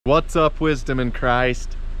What's up, wisdom in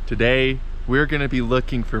Christ? Today we're going to be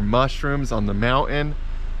looking for mushrooms on the mountain.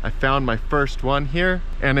 I found my first one here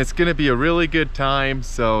and it's going to be a really good time.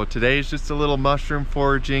 So today's just a little mushroom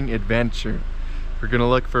foraging adventure. We're going to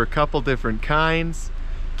look for a couple different kinds.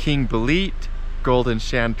 King Bolete, golden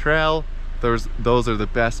chanterelle, those are the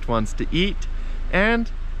best ones to eat. And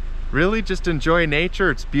really just enjoy nature.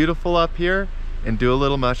 It's beautiful up here, and do a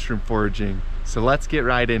little mushroom foraging. So let's get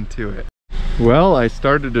right into it. Well, I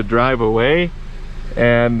started to drive away,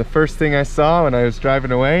 and the first thing I saw when I was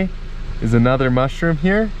driving away is another mushroom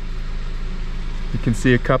here. You can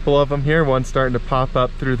see a couple of them here. One's starting to pop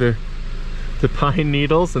up through the pine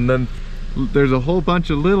needles, and then there's a whole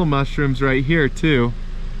bunch of little mushrooms right here too.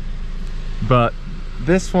 But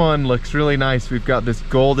this one looks really nice. We've got this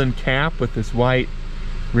golden cap with this white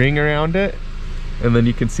ring around it, and then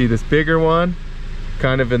you can see this bigger one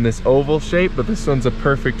kind of in this oval shape, but this one's a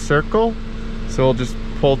perfect circle. So we'll just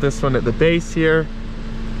pull this one at the base here,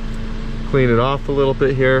 clean it off a little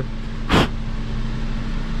bit here,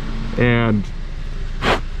 and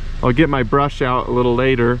I'll get my brush out a little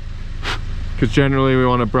later because generally we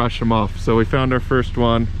want to brush them off. So we found our first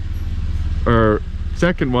one, or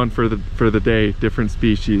second one for the day, different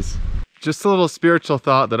species. Just a little spiritual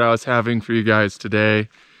thought that I was having for you guys today.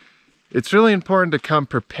 It's really important to come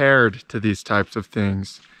prepared to these types of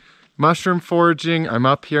things. Mushroom foraging, I'm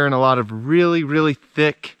up here in a lot of really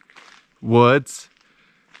thick woods.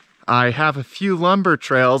 I have a few lumber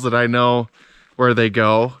trails that I know where they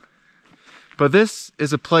go, but this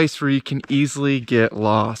is a place where you can easily get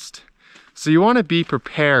lost. So you want to be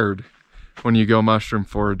prepared when you go mushroom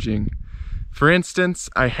foraging. For instance,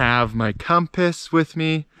 I have my compass with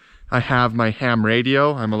me. I have my ham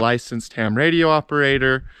radio. I'm a licensed ham radio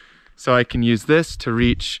operator, so I can use this to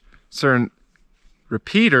reach certain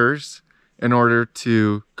repeaters in order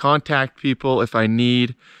to contact people if I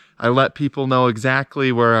need. I let people know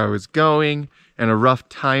exactly where I was going and a rough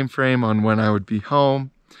time frame on when I would be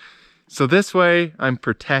home. So this way I'm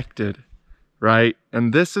protected, right?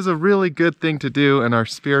 And this is a really good thing to do in our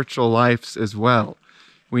spiritual lives as well.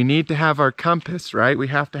 We need to have our compass, right? We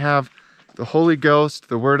have to have the Holy Ghost,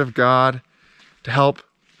 the Word of God, to help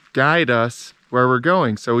guide us where we're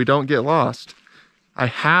going so we don't get lost. I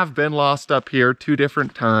have been lost up here 2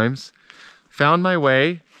 different times. Found my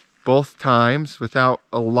way both times without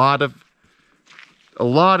a lot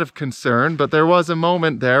of concern, but there was a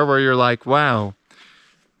moment there where you're like, wow,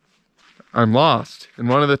 I'm lost. And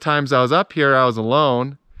one of the times I was up here, I was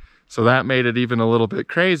alone, so that made it even a little bit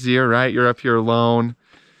crazier, right? You're up here alone.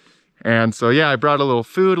 And so yeah, I brought a little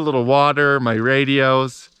food, a little water, my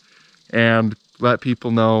radios, and let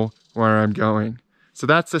people know where I'm going. So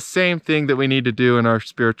that's the same thing that we need to do in our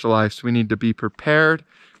spiritual lives. We need to be prepared.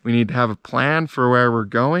 We need to have a plan for where we're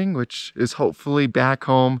going, which is hopefully back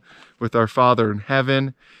home with our Father in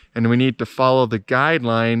heaven. And we need to follow the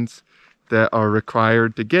guidelines that are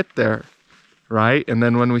required to get there, right? And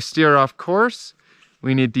then when we steer off course,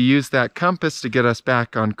 we need to use that compass to get us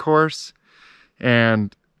back on course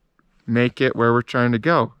and make it where we're trying to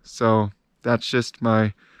go. So that's just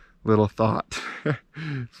my little thought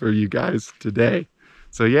for you guys today.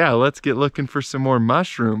 So yeah, let's get looking for some more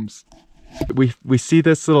mushrooms. We see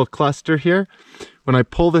this little cluster here. When I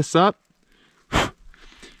pull this up,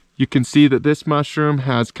 you can see that this mushroom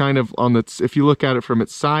has kind of on its, if you look at it from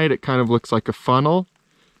its side, it kind of looks like a funnel,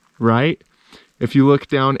 right? If you look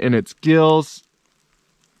down in its gills,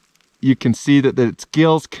 you can see that its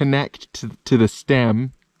gills connect to the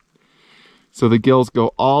stem. So the gills go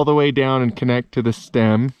all the way down and connect to the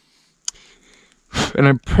stem. And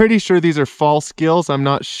I'm pretty sure these are false gills. I'm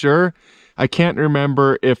not sure. I can't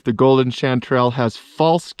remember if the golden chanterelle has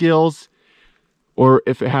false gills or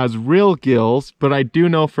if it has real gills, but I do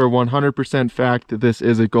know for 100% fact that this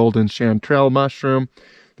is a golden chanterelle mushroom.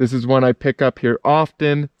 This is one I pick up here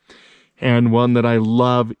often and one that I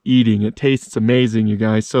love eating. It tastes amazing, you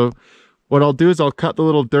guys. So what I'll do is I'll cut the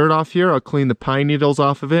little dirt off here. I'll clean the pine needles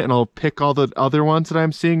off of it, and I'll pick all the other ones that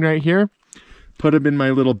I'm seeing right here, put them in my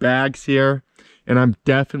little bags here, and I'm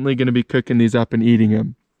definitely going to be cooking these up and eating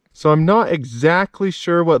them. So I'm not exactly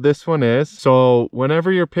sure what this one is. So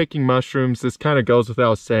whenever you're picking mushrooms, this kind of goes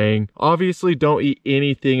without saying. Obviously, don't eat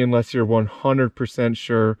anything unless you're 100%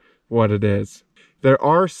 sure what it is. There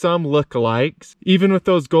are some lookalikes. Even with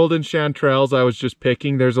those golden chanterelles I was just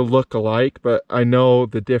picking, there's a lookalike, but I know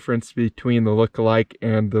the difference between the lookalike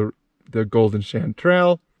and the golden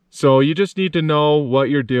chanterelle. So you just need to know what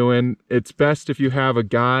you're doing. It's best if you have a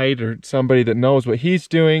guide or somebody that knows what he's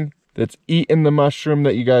doing, that's eaten the mushroom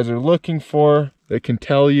that you guys are looking for, that can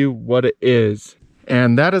tell you what it is.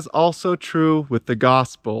 And that is also true with the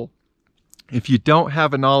gospel. If you don't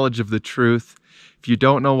have a knowledge of the truth, if you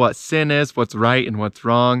don't know what sin is, what's right and what's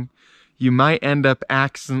wrong, you might end up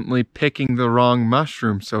accidentally picking the wrong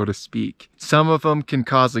mushroom, so to speak. Some of them can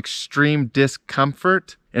cause extreme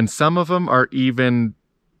discomfort, and some of them are even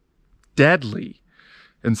deadly.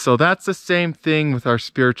 And so that's the same thing with our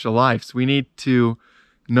spiritual lives. We need to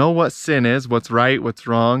know what sin is, what's right, what's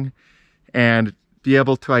wrong, and be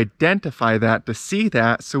able to identify that, to see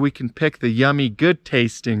that, so we can pick the yummy, good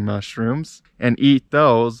tasting mushrooms and eat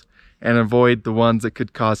those and avoid the ones that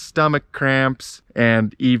could cause stomach cramps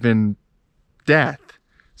and even death.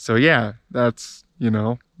 So yeah, that's,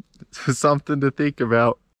 something to think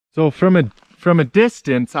about. So from a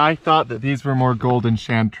distance, I thought that these were more golden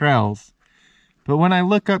chanterelles. But when I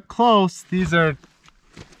look up close, these are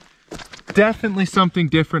definitely something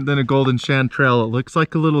different than a golden chanterelle. It looks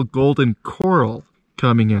like a little golden coral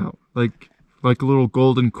coming out, like a little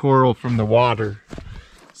golden coral from the water.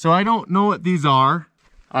 So I don't know what these are.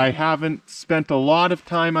 I haven't spent a lot of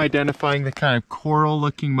time identifying the kind of coral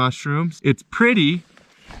looking mushrooms. It's pretty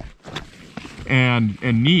and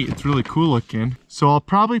neat. It's really cool looking. So I'll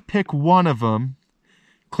probably pick one of them,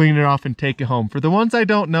 clean it off and take it home. For the ones I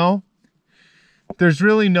don't know, there's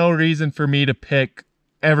really no reason for me to pick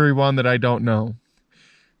every one that I don't know.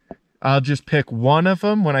 I'll just pick one of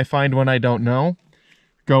them when I find one I don't know,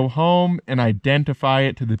 go home and identify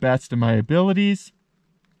it to the best of my abilities,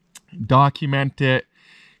 document it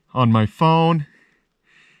on my phone,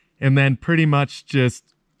 and then pretty much just,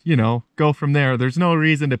 go from there. There's no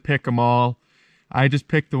reason to pick them all. I just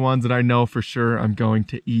pick the ones that I know for sure I'm going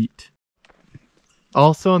to eat.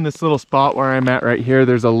 Also, in this little spot where I'm at right here,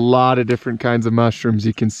 there's a lot of different kinds of mushrooms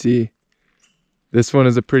you can see. This one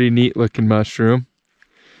is a pretty neat looking mushroom.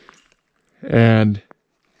 And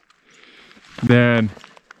then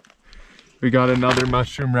we got another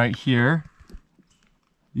mushroom right here,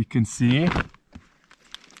 you can see.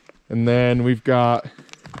 And then we've got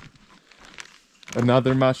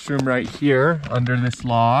another mushroom right here under this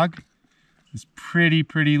log. It's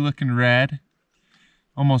pretty looking red,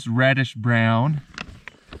 almost reddish brown.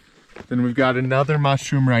 Then we've got another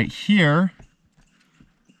mushroom right here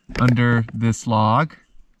under this log.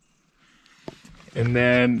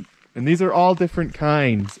 And these are all different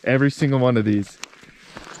kinds, every single one of these.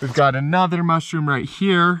 We've got another mushroom right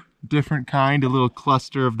here, different kind, a little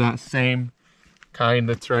cluster of that same kind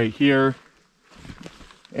that's right here.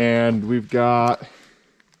 And we've got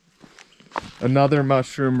another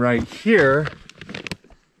mushroom right here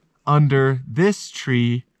under this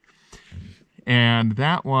tree. And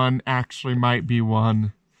that one actually might be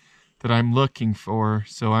one that I'm looking for.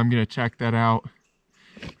 So I'm gonna check that out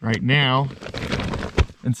right now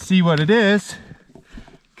and see what it is,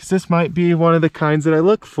 because this might be one of the kinds that I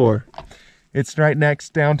look for. It's right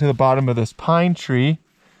next down to the bottom of this pine tree.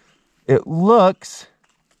 It looks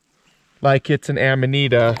like it's an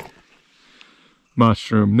Amanita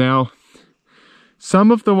mushroom. Now,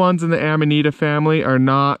 some of the ones in the Amanita family are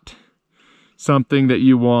not something that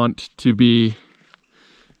you want to be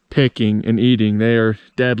picking and eating. They are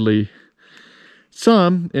deadly.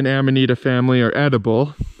 Some in Amanita family are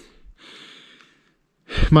edible.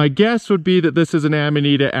 My guess would be that this is an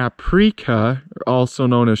Amanita aprica, also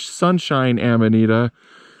known as sunshine Amanita,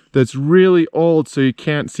 that's really old, so you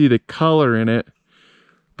can't see the color in it.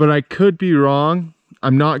 But I could be wrong.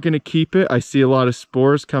 I'm not going to keep it. I see a lot of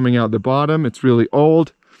spores coming out the bottom. It's really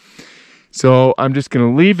old. So I'm just going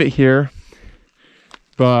to leave it here.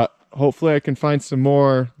 But hopefully I can find some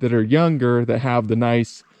more that are younger that have the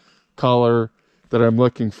nice color that I'm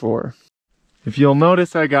looking for. If you'll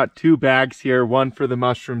notice, I got two bags here, one for the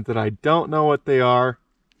mushrooms that I don't know what they are,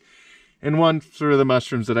 and one for the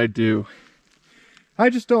mushrooms that I do. I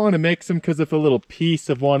just don't want to mix them, because if a little piece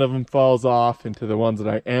of one of them falls off into the ones that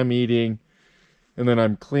I am eating, and then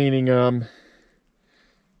I'm cleaning them,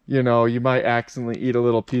 you might accidentally eat a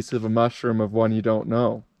little piece of a mushroom of one you don't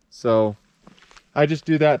know. So I just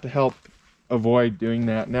do that to help avoid doing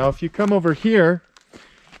that. Now, if you come over here,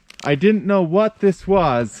 I didn't know what this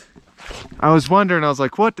was. I was wondering, I was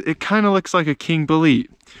like, what? It kind of looks like a king bolete.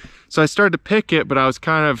 So I started to pick it, but I was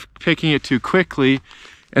kind of picking it too quickly,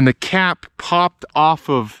 and the cap popped off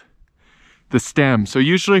of the stem. So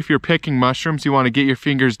usually if you're picking mushrooms, you want to get your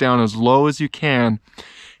fingers down as low as you can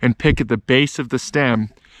and pick at the base of the stem.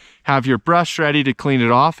 Have your brush ready to clean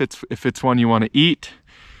it off if it's one you want to eat.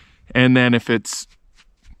 And then if it's,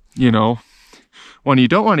 one you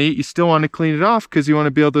don't want to eat, you still want to clean it off, because you want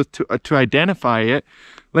to be able to identify it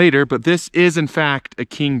later. But this is in fact a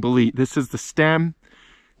king bolete. This is the stem,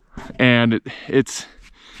 and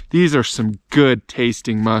these are some good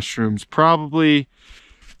tasting mushrooms, probably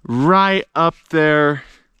right up there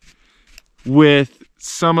with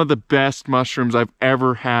some of the best mushrooms I've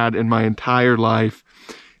ever had in my entire life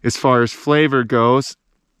as far as flavor goes.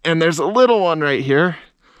 And there's a little one right here.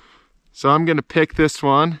 So I'm gonna pick this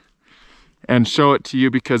one and show it to you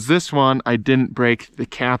because this one, I didn't break the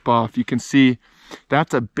cap off. You can see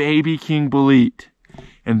that's a baby king bolete.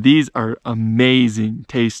 And these are amazing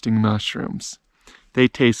tasting mushrooms. They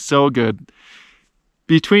taste so good.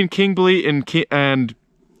 Between king bolete and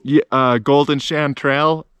golden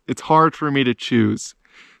chanterelle, it's hard for me to choose.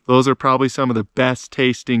 Those are probably some of the best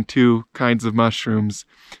tasting two kinds of mushrooms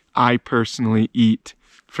I personally eat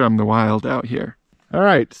from the wild out here. All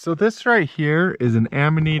right, so this right here is an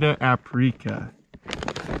Amanita aprica,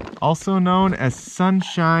 also known as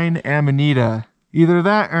sunshine amanita. Either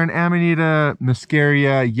that or an Amanita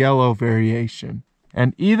muscaria yellow variation.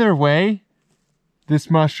 And either way, this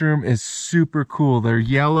mushroom is super cool. They're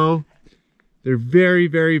yellow. They're very,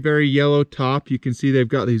 very, very yellow top. You can see they've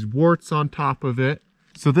got these warts on top of it.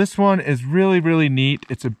 So this one is really, really neat.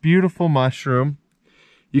 It's a beautiful mushroom.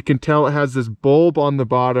 You can tell it has this bulb on the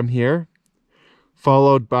bottom here,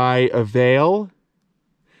 followed by a veil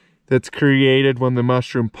that's created when the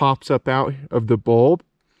mushroom pops up out of the bulb,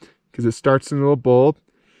 because it starts in a little bulb.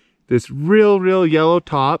 This real yellow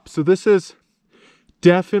top. So this is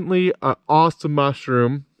definitely an awesome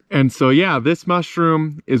mushroom. And so yeah, this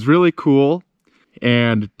mushroom is really cool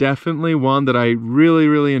and definitely one that I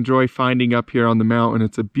really enjoy finding up here on the mountain.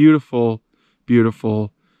 It's a beautiful,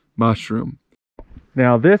 beautiful mushroom.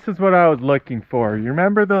 Now this is what I was looking for. You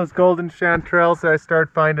remember those golden chanterelles that I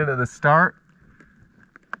started finding at the start?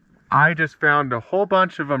 I just found a whole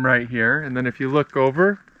bunch of them right here. And then if you look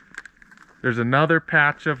over, there's another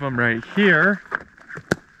patch of them right here.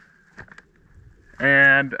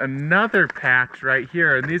 And another patch right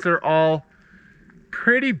here. And these are all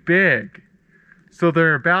pretty big. So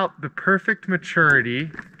they're about the perfect maturity.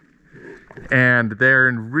 And they're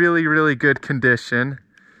in really good condition.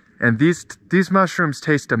 And these mushrooms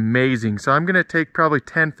taste amazing. So I'm gonna take probably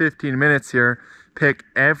 10-15 minutes here, pick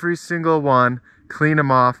every single one, clean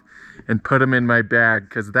them off, and put them in my bag,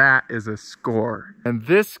 because that is a score. And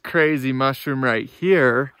this crazy mushroom right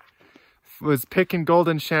here was picking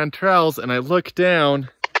golden chanterelles, and I look down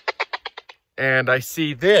and I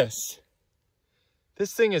see this.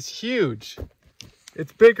 This thing is huge.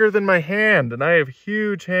 It's bigger than my hand, and I have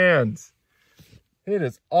huge hands. It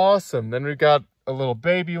is awesome. Then we've got a little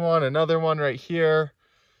baby one, another one right here.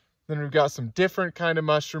 Then we've got some different kind of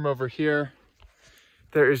mushroom over here.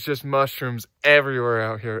 There is just mushrooms everywhere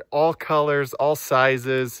out here. All colors, all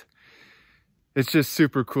sizes. It's just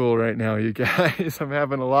super cool right now, you guys. I'm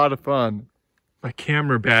having a lot of fun. My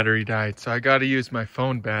camera battery died, so I gotta use my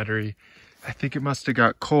phone battery. I think it must have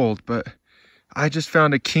got cold, but I just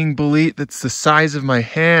found a king bolete that's the size of my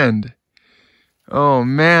hand. Oh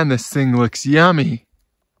man, this thing looks yummy.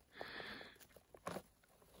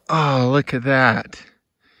 Oh, look at that.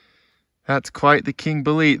 That's quite the king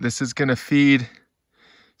bolete. This is gonna feed,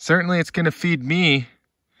 certainly it's gonna feed me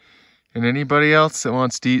and anybody else that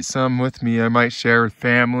wants to eat some with me. I might share with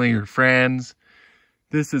family or friends.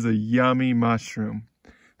 This is a yummy mushroom.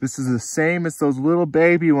 This is the same as those little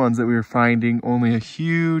baby ones that we were finding, only a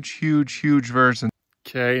huge version.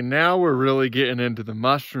 Okay, now we're really getting into the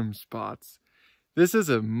mushroom spots. This is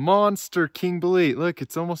a monster king bolete. Look,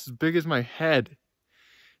 it's almost as big as my head.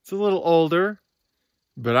 It's a little older,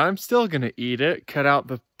 but I'm still gonna eat it. Cut out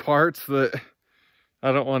the parts that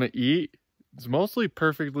I don't want to eat. It's mostly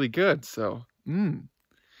perfectly good, so. And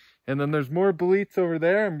then there's more boletes over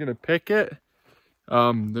there. I'm gonna pick it.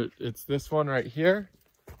 It's this one right here.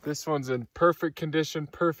 This one's in perfect condition,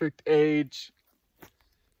 perfect age.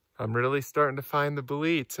 I'm really starting to find the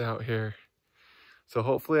boletes out here. So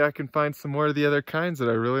hopefully I can find some more of the other kinds that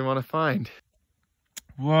I really want to find.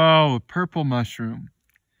 Whoa, a purple mushroom.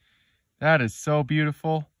 That is so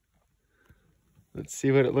beautiful. Let's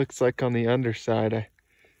see what it looks like on the underside. I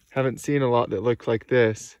haven't seen a lot that look like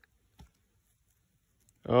this.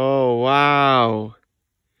 Oh, wow.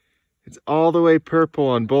 It's all the way purple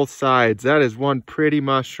on both sides. That is one pretty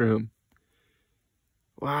mushroom.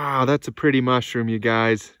 Wow, that's a pretty mushroom, you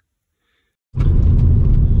guys.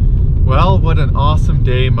 Well, what an awesome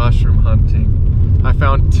day mushroom hunting. I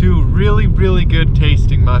found two really good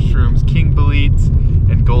tasting mushrooms, king boletes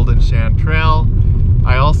and golden chanterelle.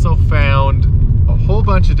 I also found a whole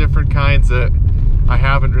bunch of different kinds that I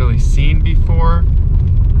haven't really seen before.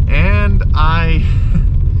 And I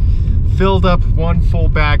filled up one full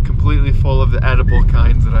bag completely full of the edible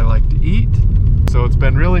kinds that I like to eat. So it's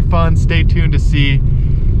been really fun. Stay tuned to see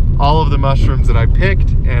all of the mushrooms that I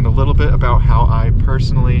picked and a little bit about how I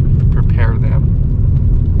personally prepare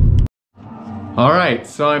them. All right,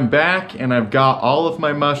 so I'm back and I've got all of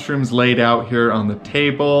my mushrooms laid out here on the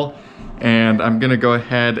table, and I'm gonna go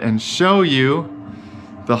ahead and show you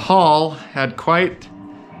the haul. Had quite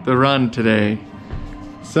the run today.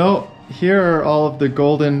 So here are all of the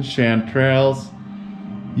golden chanterelles.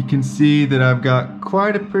 You can see that I've got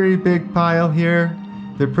quite a pretty big pile here.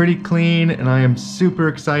 They're pretty clean and I am super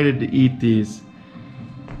excited to eat these.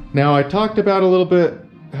 Now I talked about a little bit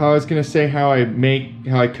how I was gonna say how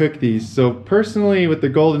I cook these. So personally with the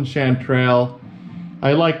golden chanterelle,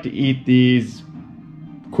 I like to eat these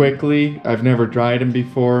quickly. I've never dried them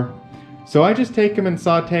before. So I just take them and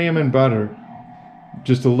saute them in butter.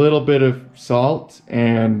 Just a little bit of salt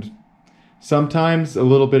and sometimes a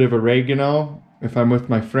little bit of oregano. If I'm with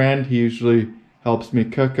my friend, he usually helps me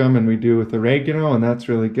cook them and we do with oregano and that's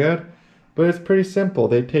really good. But it's pretty simple.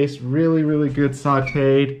 They taste really, really good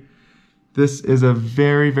sauteed. This is a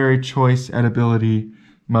very, very choice edibility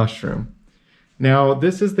mushroom. Now,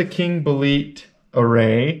 this is the King Bolete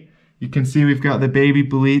array. You can see we've got the baby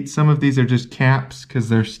bolete. Some of these are just caps because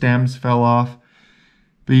their stems fell off.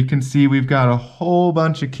 But you can see we've got a whole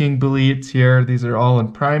bunch of King Boletes here. These are all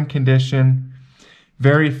in prime condition.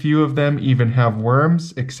 Very few of them even have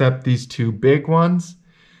worms, except these two big ones.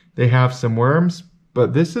 They have some worms,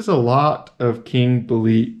 but this is a lot of King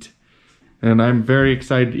Bolete. And I'm very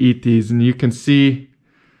excited to eat these, and you can see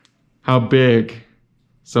how big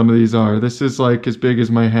some of these are. This is like as big as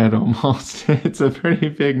my head almost. It's a pretty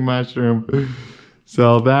big mushroom.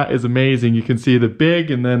 So that is amazing. You can see the big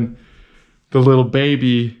and then the little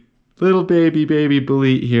baby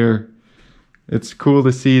bolete here. It's cool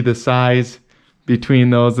to see the size between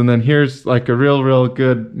those. And then here's like a real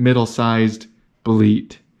good middle-sized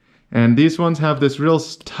bolete. And these ones have this real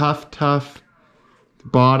tough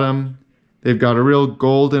bottom. They've got a real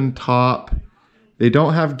golden top. They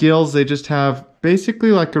don't have gills, they just have basically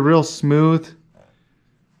like a real smooth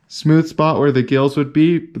spot where the gills would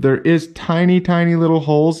be. But there is tiny little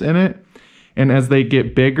holes in it. And as they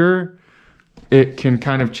get bigger, it can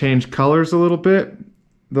kind of change colors a little bit.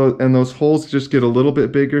 And those holes just get a little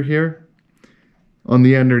bit bigger here on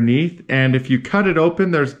the underneath. And if you cut it open,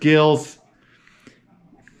 there's gills.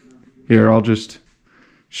 Here, I'll just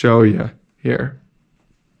show you here.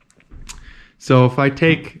 So if I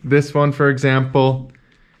take this one, for example,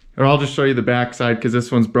 or I'll just show you the back side because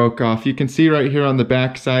this one's broke off. You can see right here on the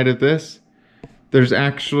back side of this, there's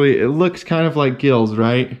actually, it looks kind of like gills,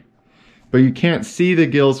 right? But you can't see the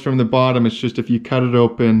gills from the bottom. It's just if you cut it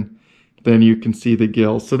open, then you can see the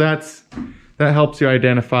gills. So that helps you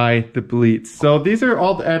identify the boletes. So these are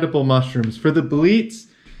all the edible mushrooms. For the boletes,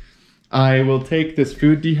 I will take this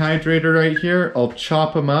food dehydrator right here. I'll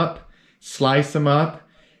chop them up, slice them up,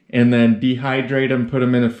 and then dehydrate them, put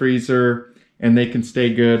them in a freezer, and they can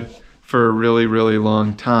stay good for a really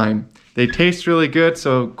long time. They taste really good,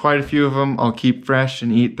 so quite a few of them I'll keep fresh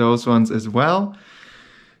and eat those ones as well.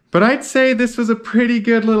 But I'd say this was a pretty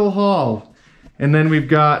good little haul. And then we've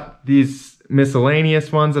got these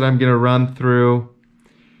miscellaneous ones that I'm gonna run through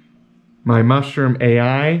my mushroom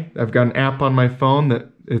AI. I've got an app on my phone that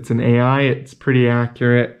it's an AI, it's pretty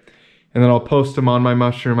accurate. And then I'll post them on my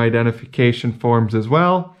mushroom identification forms as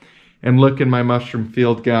well, and look in my mushroom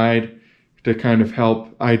field guide to kind of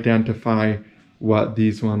help identify what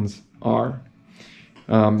these ones are.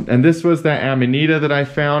 And this was that Amanita that I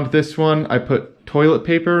found. This one, I put toilet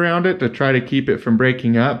paper around it to try to keep it from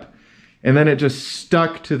breaking up. And then it just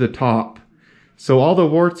stuck to the top. So all the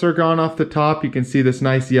warts are gone off the top. You can see this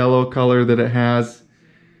nice yellow color that it has.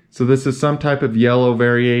 So this is some type of yellow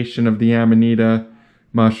variation of the Amanita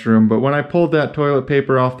mushroom. But when I pulled that toilet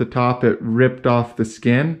paper off the top, it ripped off the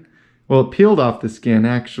skin. Well, it peeled off the skin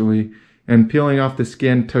actually. And peeling off the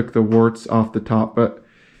skin took the warts off the top. But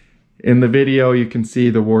in the video, you can see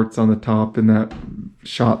the warts on the top in that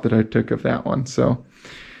shot that I took of that one. So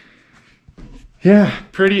yeah,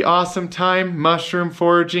 pretty awesome time mushroom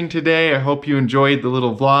foraging today. I hope you enjoyed the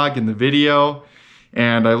little vlog and the video.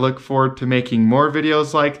 And I look forward to making more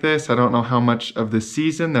videos like this. I don't know how much of the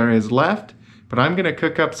season there is left, but I'm gonna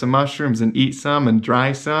cook up some mushrooms and eat some and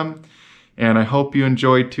dry some. And I hope you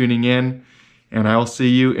enjoyed tuning in, and I will see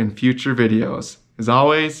you in future videos. As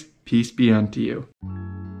always, peace be unto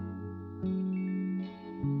you.